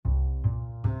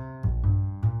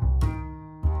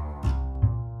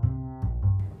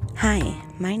Hi,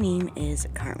 my name is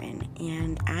Carmen,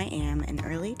 and I am an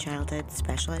early childhood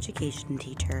special education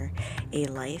teacher, a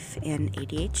life and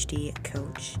ADHD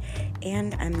coach,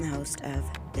 and I'm the host of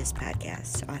this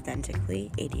podcast,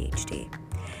 Authentically ADHD.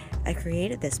 I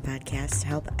created this podcast to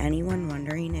help anyone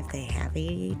wondering if they have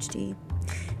ADHD,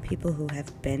 people who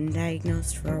have been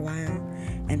diagnosed for a while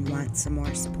and want some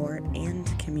more support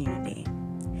and community.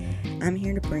 I'm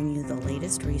here to bring you the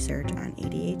latest research on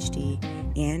ADHD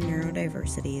and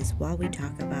neurodiversities while we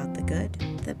talk about the good,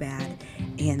 the bad,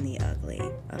 and the ugly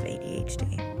of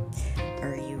ADHD.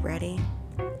 Are you ready?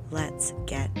 Let's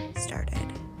get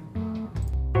started.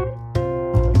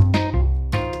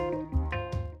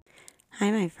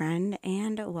 Hi, my friend,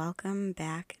 and welcome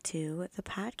back to the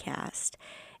podcast.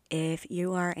 If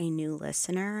you are a new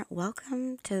listener,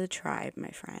 welcome to the tribe,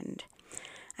 my friend.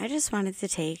 I just wanted to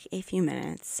take a few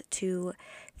minutes to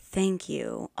thank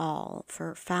you all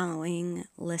for following,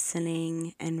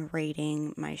 listening, and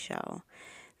rating my show.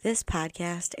 This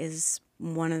podcast is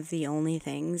one of the only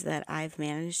things that I've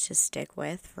managed to stick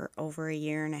with for over a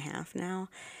year and a half now,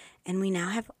 and we now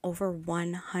have over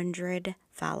 100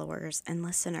 followers and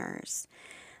listeners.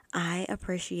 I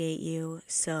appreciate you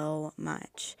so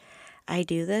much. I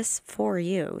do this for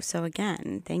you, so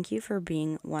again, thank you for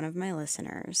being one of my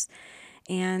listeners.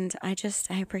 And I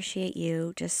appreciate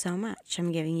you just so much.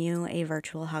 I'm giving you a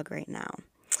virtual hug right now.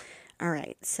 All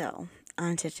right, so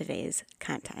on to today's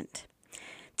content.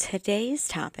 Today's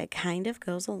topic kind of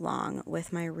goes along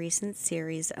with my recent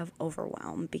series of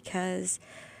overwhelm because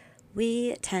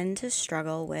we tend to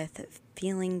struggle with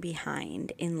feeling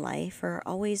behind in life or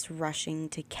always rushing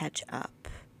to catch up.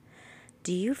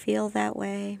 Do you feel that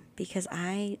way? Because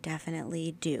I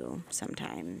definitely do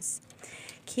sometimes.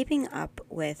 Keeping up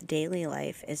with daily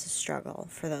life is a struggle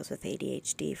for those with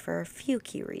ADHD for a few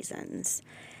key reasons.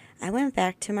 I went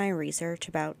back to my research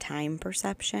about time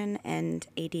perception and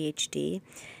ADHD,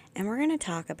 and we're going to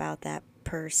talk about that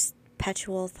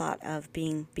perpetual thought of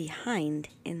being behind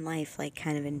in life, like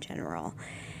kind of in general,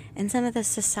 and some of the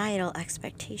societal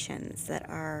expectations that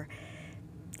are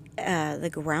the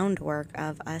groundwork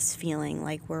of us feeling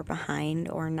like we're behind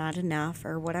or not enough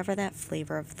or whatever that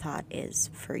flavor of thought is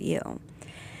for you.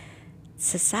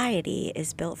 Society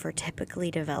is built for typically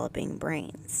developing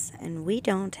brains, and we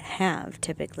don't have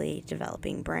typically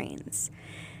developing brains.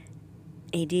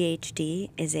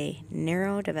 ADHD is a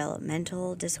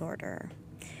neurodevelopmental disorder.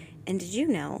 And did you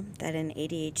know that in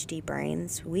ADHD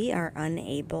brains, we are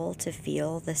unable to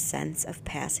feel the sense of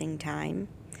passing time?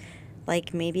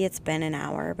 Like maybe it's been an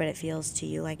hour, but it feels to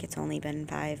you like it's only been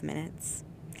 5 minutes.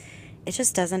 It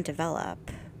just doesn't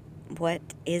develop. What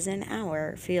is an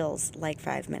hour feels like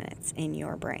 5 minutes in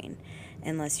your brain.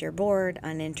 Unless you're bored,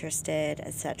 uninterested,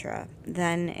 etc.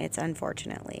 Then it's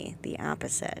unfortunately the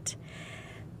opposite.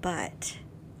 But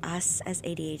us as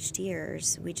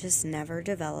ADHDers, we just never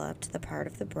developed the part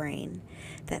of the brain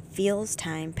that feels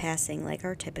time passing like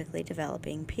our typically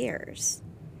developing peers.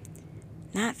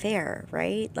 Not fair,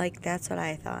 right? Like that's what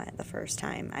I thought the first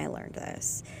time I learned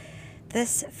this.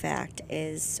 This fact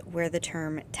is where the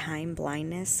term time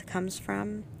blindness comes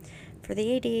from. For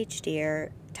the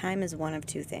ADHDer, time is one of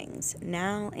two things,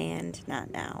 now and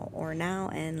not now, or now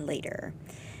and later.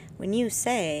 When you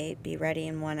say, be ready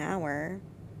in 1 hour,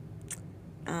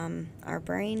 our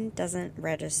brain doesn't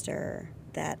register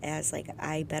that as like,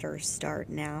 I better start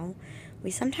now.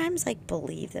 We sometimes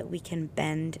believe that we can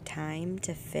bend time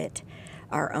to fit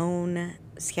our own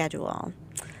schedule.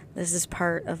 This is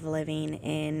part of living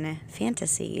in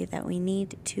fantasy that we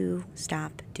need to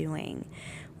stop doing.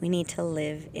 We need to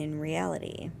live in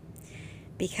reality.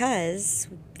 Because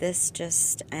this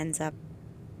just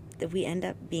we end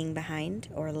up being behind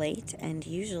or late, and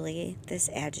usually this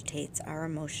agitates our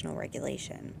emotional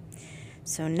regulation.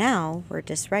 So now we're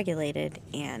dysregulated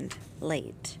and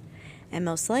late. And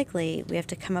most likely we have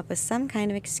to come up with some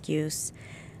kind of excuse,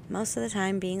 most of the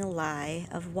time being a lie,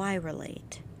 of why we're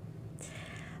late.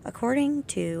 According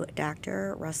to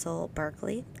Dr. Russell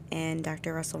Barkley and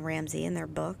Dr. Russell Ramsey in their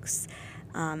books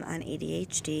on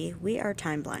ADHD, we are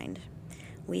time blind.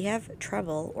 We have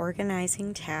trouble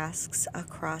organizing tasks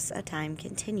across a time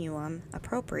continuum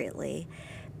appropriately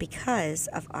because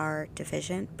of our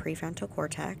deficient prefrontal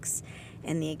cortex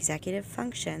and the executive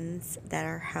functions that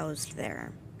are housed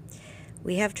there.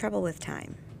 We have trouble with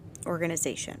time,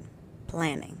 organization,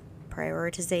 planning,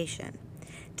 prioritization,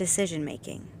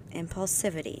 decision-making,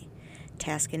 impulsivity,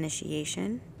 task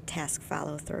initiation, task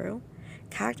follow-through,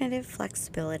 cognitive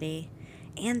flexibility,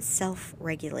 and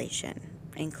self-regulation,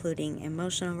 including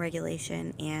emotional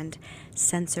regulation and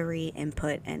sensory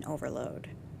input and overload.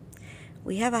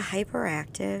 We have a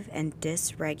hyperactive and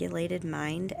dysregulated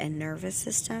mind and nervous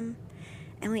system,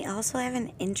 and we also have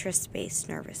an interest-based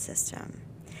nervous system.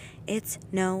 It's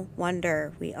no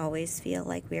wonder we always feel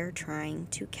like we are trying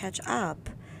to catch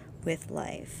up with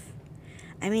life.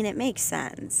 I mean, it makes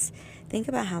sense. Think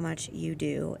about how much you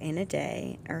do in a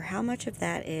day, or how much of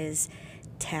that is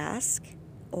task,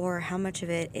 or how much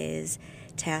of it is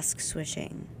task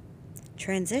switching.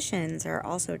 Transitions are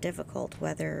also difficult,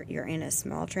 whether you're in a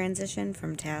small transition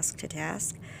from task to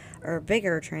task, or a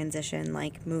bigger transition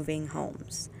like moving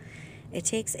homes. It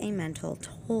takes a mental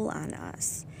toll on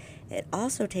us. It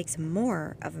also takes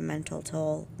more of a mental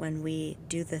toll when we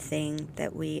do the thing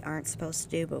that we aren't supposed to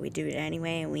do, but we do it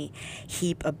anyway, and we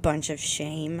heap a bunch of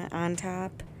shame on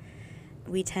top.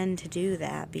 We tend to do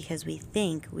that because we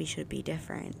think we should be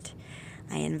different.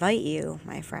 I invite you,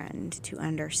 my friend, to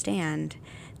understand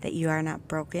that you are not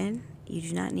broken. You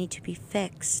do not need to be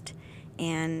fixed.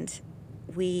 And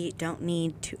we don't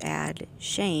need to add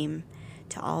shame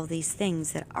to all these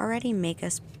things that already make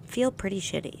us feel pretty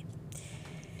shitty.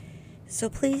 So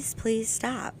please, please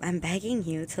stop. I'm begging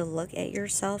you to look at your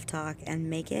self-talk and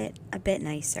make it a bit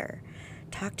nicer.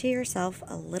 Talk to yourself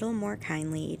a little more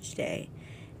kindly each day,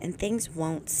 and things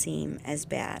won't seem as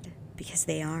bad, because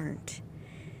they aren't.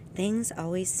 Things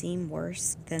always seem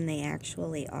worse than they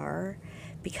actually are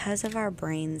because of our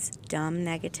brain's dumb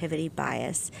negativity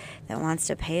bias that wants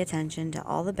to pay attention to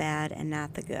all the bad and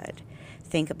not the good.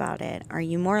 Think about it. Are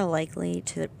you more likely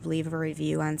to leave a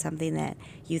review on something that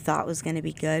you thought was going to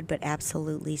be good but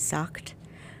absolutely sucked?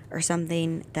 Or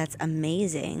something that's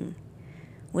amazing?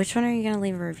 Which one are you going to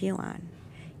leave a review on?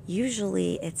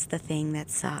 Usually it's the thing that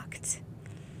sucked.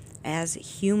 As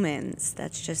humans,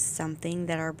 that's just something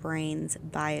that our brains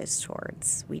bias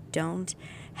towards. We don't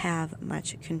have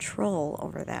much control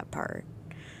over that part.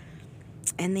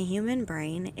 And the human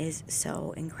brain is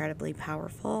so incredibly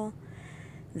powerful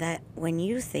that when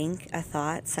you think a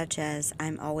thought such as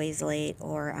I'm always late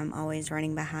or I'm always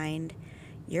running behind,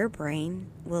 your brain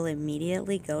will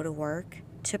immediately go to work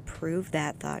to prove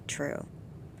that thought true.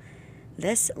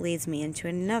 This leads me into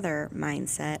another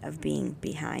mindset of being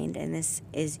behind, and this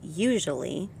is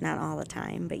usually, not all the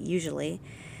time, but usually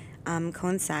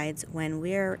coincides when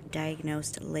we're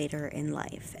diagnosed later in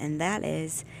life, and that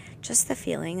is just the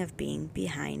feeling of being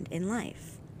behind in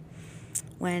life.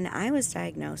 When I was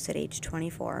diagnosed at age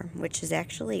 24, which is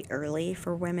actually early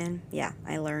for women, yeah,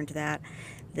 I learned that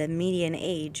the median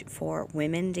age for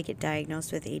women to get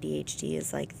diagnosed with ADHD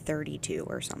is like 32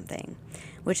 or something,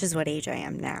 which is what age I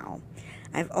am now.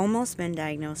 I've almost been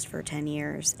diagnosed for 10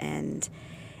 years, and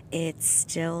it's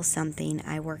still something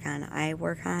I work on. I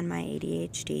work on my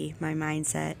ADHD, my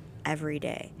mindset, every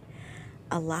day.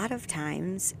 A lot of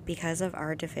times, because of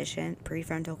our deficient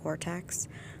prefrontal cortex,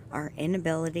 our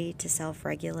inability to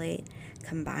self-regulate,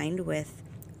 combined with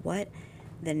what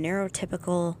the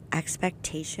neurotypical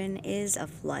expectation is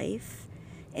of life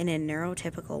in a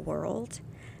neurotypical world,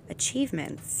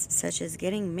 achievements such as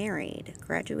getting married,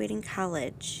 graduating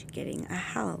college, getting a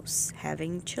house,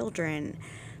 having children,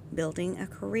 building a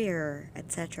career,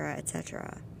 etc.,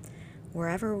 etc.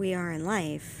 Wherever we are in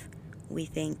life, we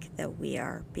think that we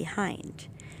are behind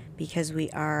because we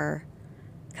are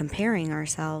comparing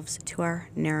ourselves to our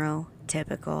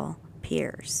neurotypical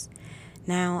peers.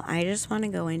 Now, I just want to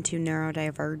go into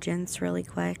neurodivergence really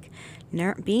quick.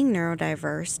 Being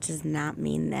neurodiverse does not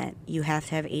mean that you have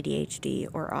to have ADHD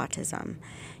or autism.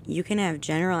 You can have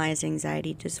generalized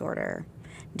anxiety disorder,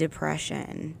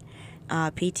 depression,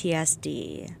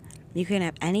 PTSD. You can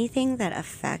have anything that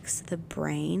affects the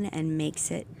brain and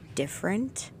makes it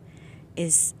different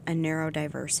is a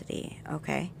neurodiversity,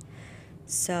 okay?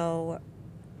 So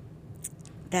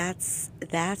that's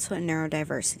what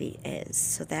neurodiversity is.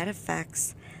 So that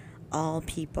affects all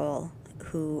people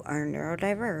who are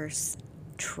neurodiverse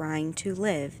trying to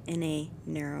live in a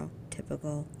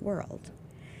neurotypical world.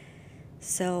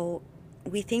 So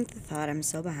we think the thought, I'm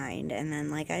so behind, and then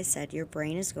like I said, your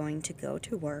brain is going to go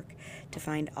to work to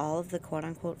find all of the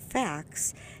quote-unquote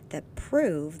facts that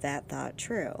prove that thought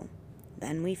true.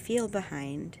 Then we feel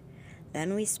behind.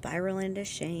 Then we spiral into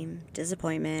shame,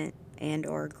 disappointment, and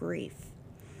or grief.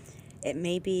 It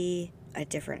may be a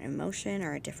different emotion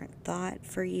or a different thought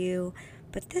for you,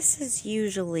 but this is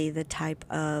usually the type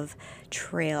of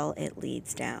trail it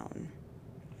leads down.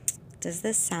 Does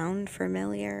this sound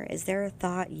familiar? Is there a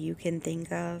thought you can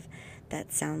think of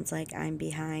that sounds like I'm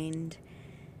behind?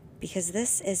 Because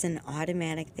this is an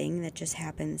automatic thing that just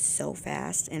happens so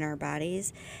fast in our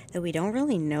bodies that we don't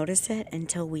really notice it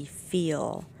until we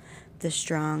feel the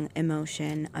strong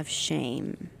emotion of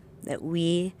shame that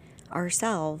we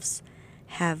ourselves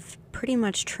have pretty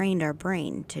much trained our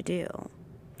brain to do.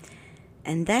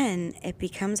 And then it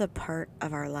becomes a part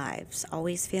of our lives,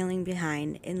 always feeling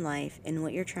behind in life in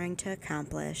what you're trying to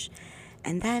accomplish.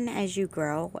 And then as you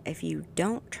grow, if you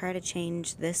don't try to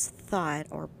change this thought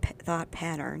or thought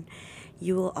pattern,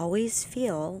 you will always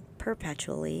feel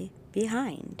perpetually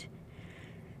behind.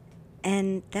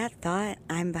 And that thought,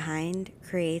 I'm behind,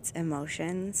 creates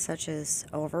emotions such as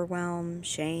overwhelm,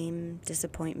 shame,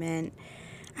 disappointment.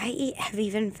 I have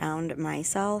even found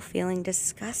myself feeling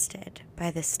disgusted by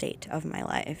the state of my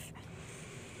life.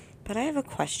 But I have a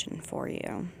question for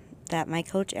you that my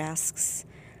coach asks.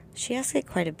 She asks it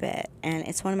quite a bit, and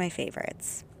it's one of my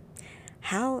favorites.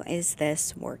 How is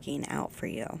this working out for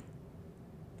you?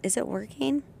 Is it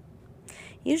working?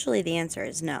 Usually the answer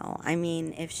is no. I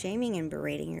mean, if shaming and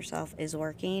berating yourself is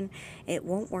working, it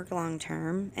won't work long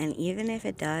term. And even if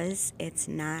it does, it's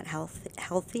not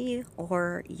healthy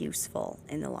or useful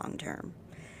in the long term.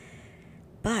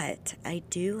 But I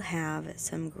do have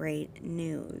some great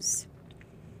news.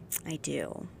 I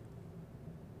do.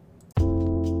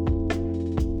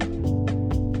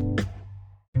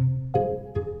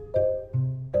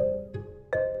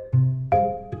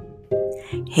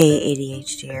 Hey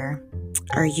ADHDer,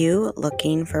 are you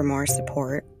looking for more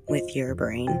support with your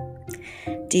brain?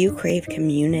 Do you crave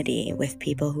community with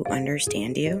people who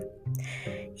understand you?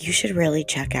 You should really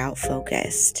check out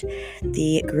Focused,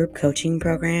 the group coaching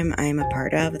program I'm a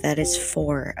part of that is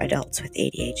for adults with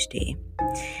ADHD.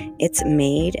 It's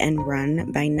made and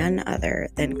run by none other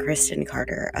than Kristen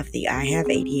Carter of the I Have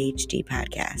ADHD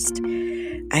podcast.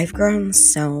 I've grown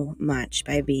so much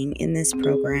by being in this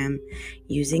program,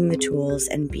 using the tools,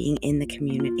 and being in the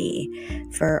community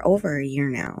for over a year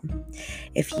now.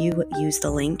 If you use the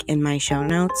link in my show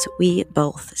notes, we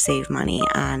both save money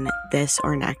on this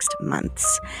or next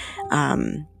month's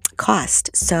cost.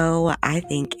 So I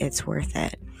think it's worth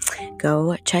it.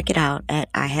 Go check it out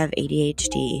at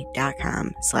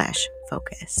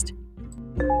ihaveadhd.com/focused.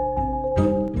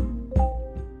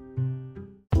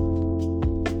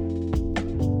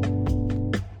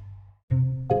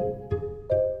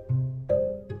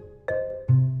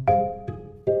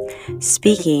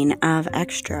 Speaking of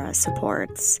extra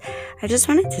supports, I just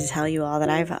wanted to tell you all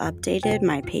that I've updated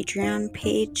my Patreon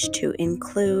page to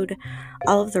include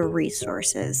all of the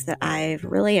resources that I've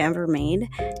really ever made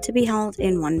to be held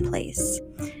in one place.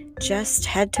 Just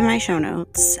head to my show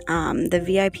notes. The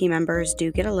VIP members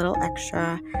do get a little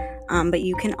extra, but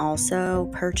you can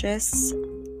also purchase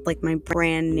like my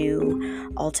brand new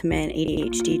Ultimate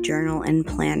ADHD Journal and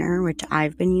Planner, which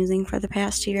I've been using for the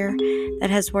past year.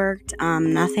 That has worked.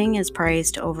 Nothing is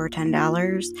priced over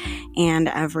 $10, and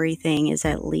everything is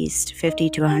at least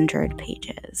 50 to 100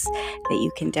 pages that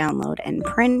you can download and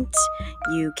print.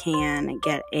 You can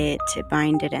get it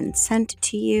binded and sent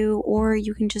to you, or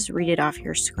you can just read it off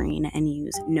your screen and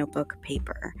use notebook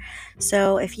paper.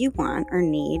 So if you want or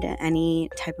need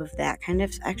any type of that kind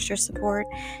of extra support,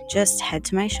 just head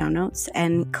to my show notes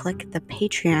and click the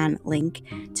Patreon link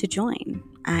to join.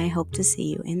 I hope to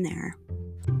see you in there.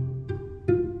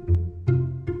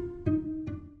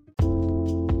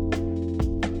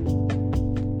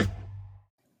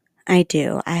 I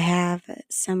do. I have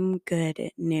some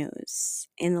good news.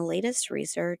 In the latest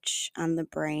research on the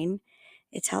brain,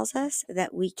 it tells us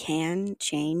that we can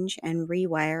change and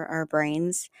rewire our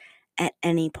brains at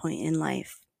any point in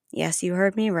life. Yes, you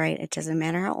heard me right. It doesn't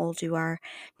matter how old you are,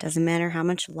 doesn't matter how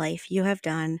much life you have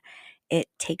done. It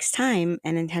takes time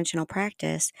and intentional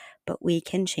practice, but we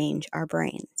can change our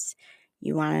brains.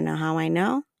 You want to know how I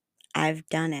know? I've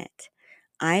done it.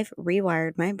 I've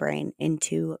rewired my brain in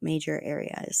two major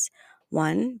areas.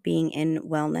 One being in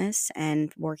wellness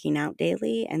and working out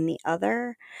daily, and the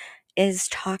other is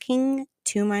talking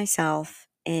to myself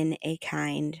in a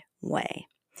kind way.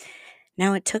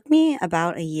 Now, it took me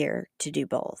about a year to do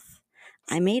both.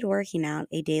 I made working out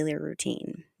a daily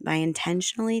routine by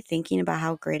intentionally thinking about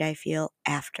how great I feel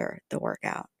after the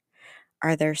workout.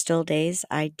 Are there still days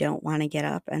I don't want to get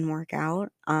up and work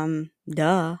out?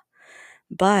 Duh.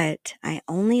 But I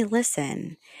only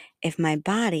listen if my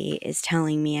body is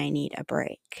telling me I need a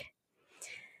break.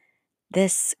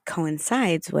 This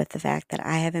coincides with the fact that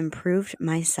I have improved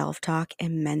my self-talk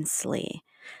immensely.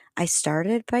 I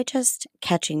started by just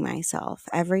catching myself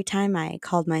every time I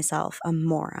called myself a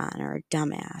moron or a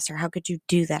dumbass or how could you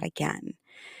do that again?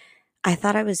 I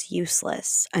thought I was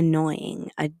useless,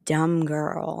 annoying, a dumb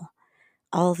girl,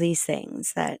 all these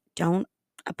things that don't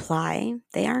apply.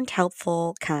 They aren't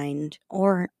helpful, kind,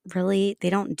 or really, they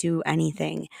don't do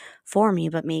anything for me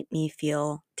but make me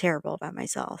feel terrible about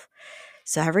myself.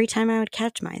 So every time I would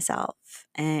catch myself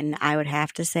and I would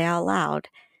have to say out loud,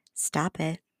 stop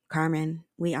it, Carmen,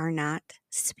 we are not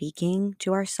speaking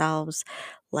to ourselves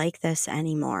like this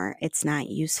anymore. It's not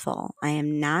useful. I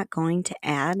am not going to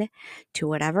add to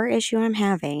whatever issue I'm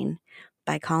having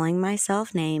by calling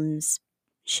myself names,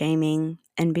 shaming,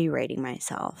 and berating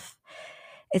myself.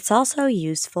 It's also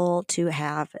useful to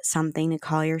have something to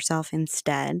call yourself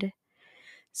instead.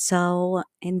 So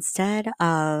instead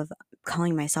of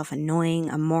calling myself annoying,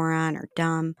 a moron, or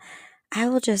dumb, I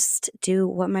will just do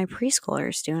what my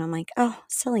preschoolers do. And I'm like, oh,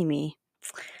 silly me.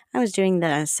 I was doing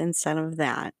this instead of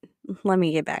that. Let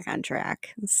me get back on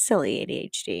track. Silly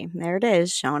ADHD. There it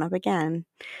is, showing up again.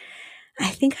 I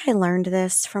think I learned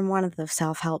this from one of the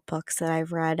self help books that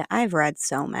I've read. I've read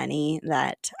so many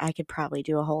that I could probably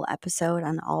do a whole episode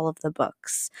on all of the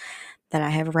books that I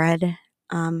have read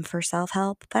for self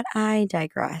help, but I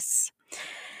digress.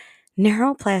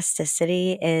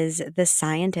 Neuroplasticity is the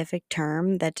scientific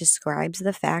term that describes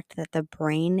the fact that the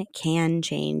brain can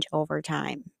change over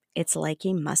time. It's like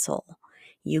a muscle.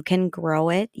 You can grow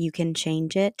it, you can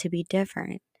change it to be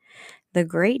different. The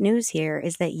great news here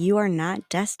is that you are not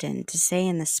destined to stay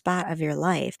in the spot of your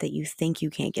life that you think you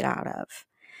can't get out of.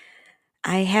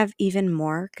 I have even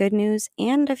more good news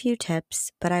and a few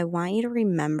tips, but I want you to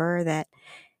remember that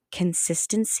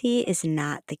consistency is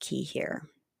not the key here.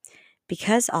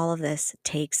 Because all of this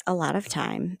takes a lot of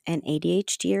time and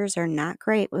ADHDers are not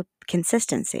great with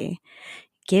consistency,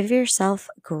 give yourself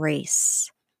grace.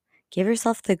 Give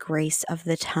yourself the grace of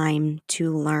the time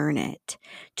to learn it,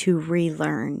 to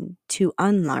relearn, to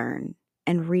unlearn,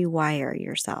 and rewire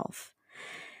yourself.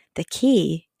 The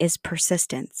key is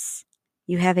persistence.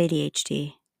 You have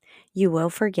ADHD. You will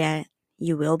forget.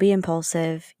 You will be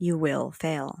impulsive. You will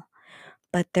fail.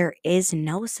 But there is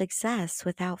no success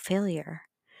without failure.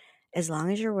 As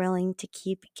long as you're willing to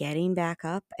keep getting back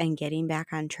up and getting back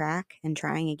on track and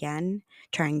trying again,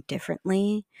 trying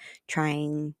differently,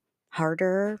 trying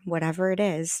harder, whatever it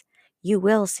is, you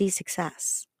will see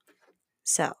success.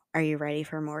 So, are you ready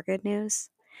for more good news?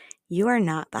 You are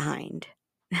not behind.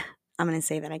 I'm going to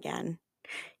say that again.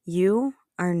 You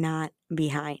are not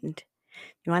behind.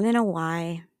 You want to know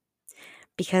why?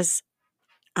 Because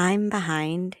I'm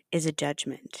behind is a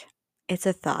judgment. It's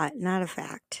a thought, not a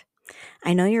fact.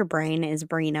 I know your brain is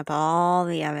bringing up all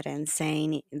the evidence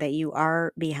saying that you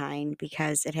are behind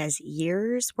because it has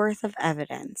years worth of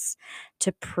evidence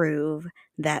to prove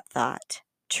that thought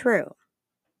true.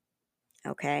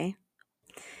 Okay?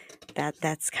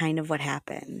 That's kind of what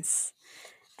happens.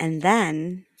 And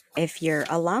then if you're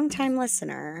a longtime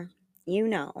listener, you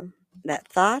know that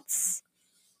thoughts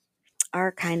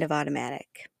are kind of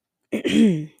automatic.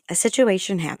 A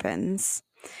situation happens.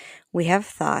 We have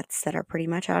thoughts that are pretty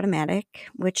much automatic,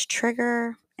 which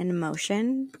trigger an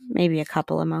emotion, maybe a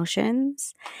couple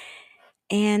emotions,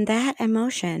 and that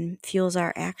emotion fuels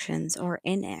our actions or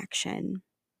inaction,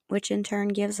 which in turn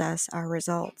gives us our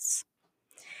results.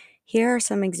 Here are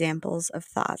some examples of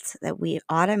thoughts that we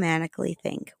automatically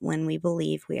think when we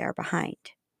believe we are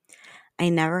behind. I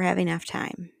never have enough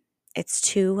time. It's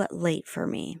too late for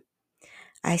me.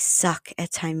 I suck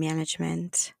at time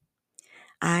management.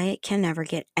 I can never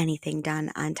get anything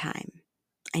done on time.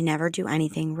 I never do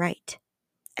anything right,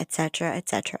 etc.,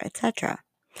 etc., etc.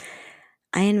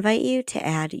 I invite you to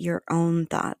add your own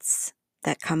thoughts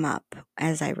that come up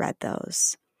as I read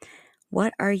those.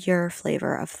 What are your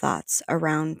flavor of thoughts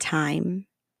around time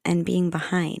and being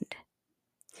behind?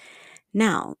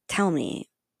 Now, tell me,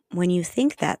 when you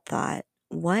think that thought,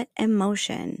 what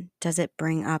emotion does it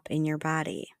bring up in your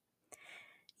body?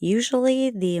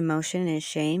 Usually the emotion is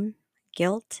shame,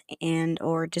 guilt, and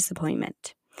or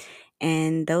disappointment.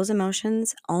 And those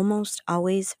emotions almost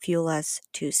always fuel us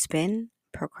to spin,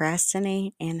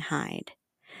 procrastinate, and hide.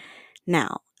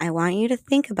 Now, I want you to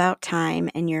think about time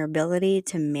and your ability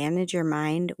to manage your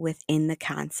mind within the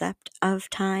concept of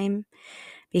time,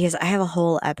 because I have a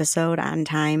whole episode on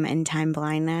time and time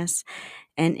blindness,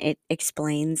 and it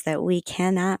explains that we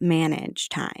cannot manage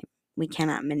time. We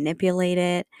cannot manipulate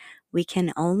it. We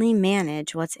can only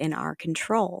manage what's in our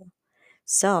control.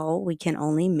 So we can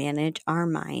only manage our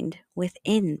mind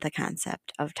within the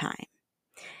concept of time.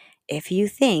 If you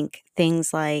think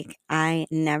things like, I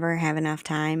never have enough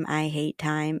time, I hate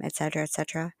time,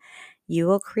 etc., you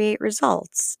will create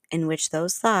results in which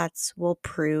those thoughts will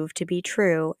prove to be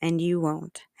true and you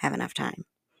won't have enough time.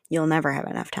 You'll never have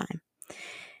enough time.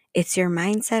 It's your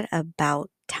mindset about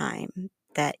time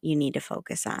that you need to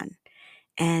focus on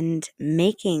and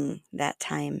making that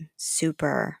time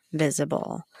super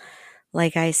visible.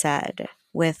 Like I said,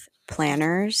 with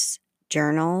planners,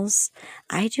 journals,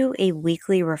 I do a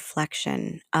weekly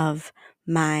reflection of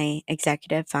my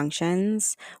executive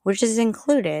functions, which is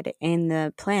included in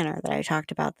the planner that I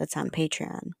talked about that's on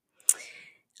Patreon.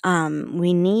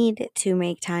 We need to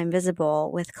make time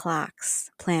visible with clocks,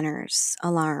 planners,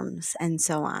 alarms, and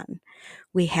so on.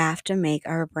 We have to make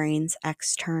our brains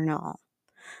external.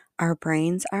 Our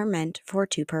brains are meant for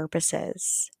two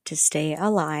purposes: to stay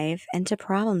alive and to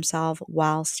problem solve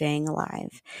while staying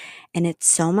alive. And it's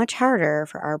so much harder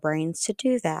for our brains to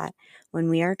do that when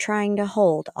we are trying to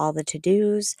hold all the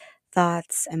to-dos,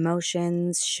 thoughts,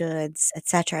 emotions, shoulds,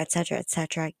 etc., etc.,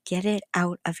 etc. Get it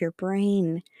out of your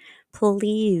brain,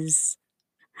 please.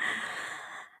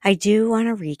 I do want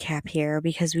to recap here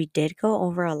because we did go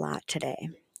over a lot today.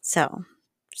 So,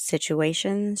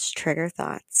 situations trigger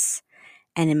thoughts,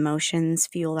 and emotions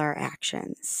fuel our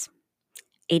actions.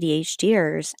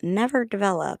 ADHDers never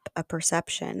develop a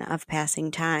perception of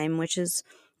passing time, which is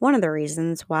one of the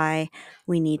reasons why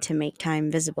we need to make time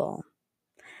visible.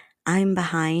 I'm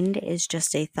behind is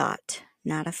just a thought,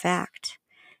 not a fact.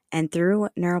 And through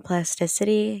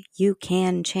neuroplasticity, you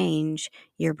can change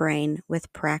your brain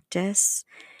with practice,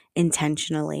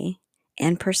 intentionally,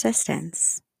 and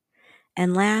persistence.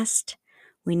 And last,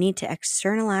 we need to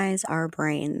externalize our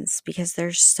brains because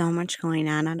there's so much going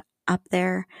on up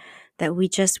there that we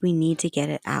need to get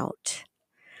it out.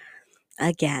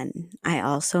 Again, I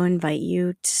also invite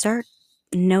you to start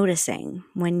noticing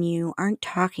when you aren't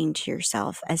talking to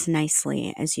yourself as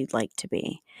nicely as you'd like to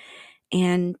be,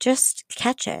 and just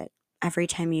catch it every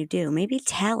time you do. Maybe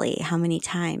tally how many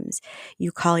times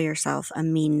you call yourself a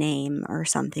mean name or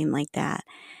something like that,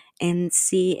 and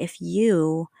see if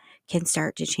you can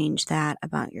start to change that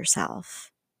about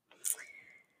yourself.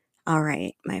 All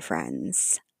right, my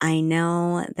friends, I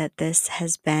know that this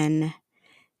has been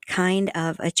kind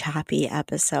of a choppy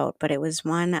episode, but it was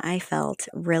one I felt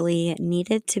really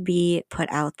needed to be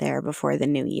put out there before the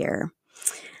new year.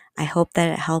 I hope that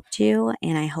it helped you,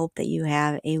 and I hope that you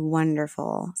have a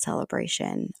wonderful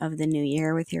celebration of the new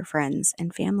year with your friends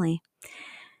and family.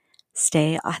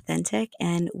 Stay authentic,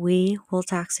 and we will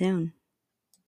talk soon.